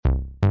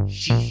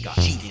She's got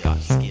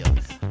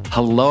skills.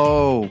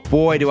 Hello.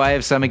 Boy, do I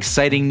have some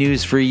exciting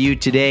news for you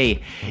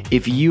today.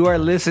 If you are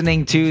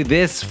listening to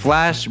this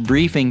flash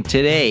briefing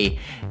today,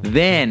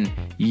 then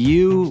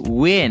you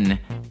win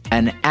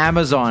an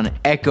Amazon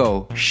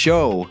Echo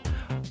Show.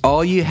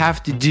 All you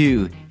have to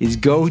do is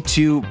go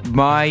to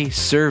my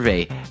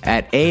survey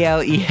at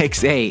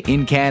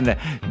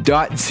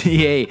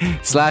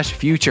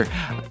alexaincanada.ca/future.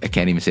 I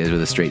can't even say this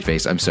with a straight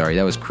face. I'm sorry.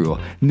 That was cruel.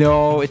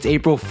 No, it's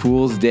April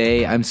Fool's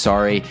Day. I'm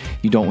sorry.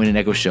 You don't win an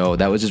Echo Show.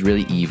 That was just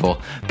really evil.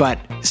 But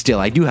still,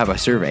 I do have a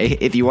survey.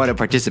 If you want to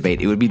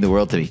participate, it would mean the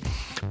world to me.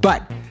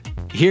 But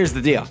here's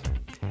the deal.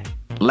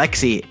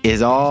 Lexi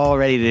is all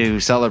ready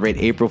to celebrate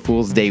April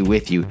Fool's Day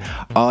with you.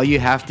 All you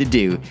have to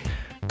do,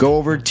 go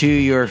over to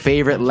your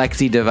favorite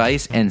Lexi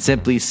device and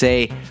simply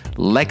say,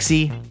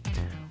 Lexi,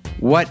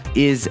 what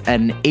is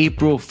an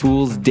April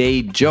Fool's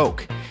Day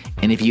joke?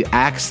 And if you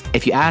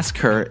ask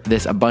her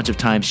this a bunch of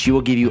times, she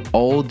will give you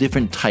all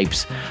different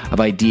types of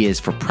ideas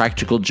for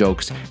practical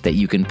jokes that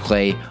you can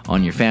play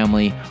on your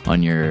family,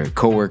 on your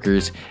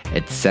coworkers,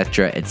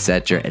 etc.,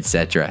 etc.,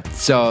 etc.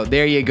 So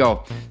there you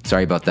go.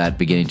 Sorry about that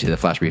beginning to the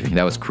flash briefing.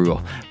 That was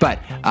cruel. But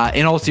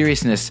in all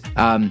seriousness,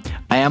 I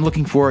am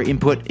looking for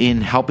input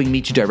in helping me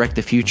to direct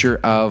the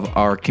future of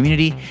our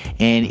community.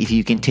 And if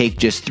you can take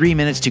just 3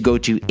 minutes to go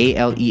to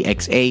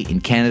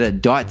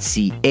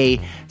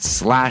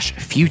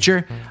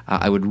alexaincanada.ca/future,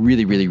 I would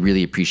really, really,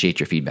 really appreciate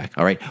your feedback.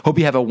 All right. Hope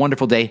you have a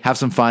wonderful day. Have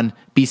some fun.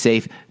 Be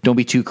safe. Don't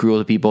be too cruel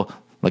to people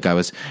like I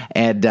was.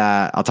 And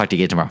I'll talk to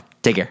you again tomorrow.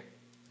 Take care.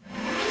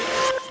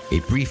 A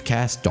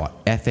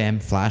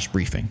briefcast.fm flash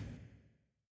briefing.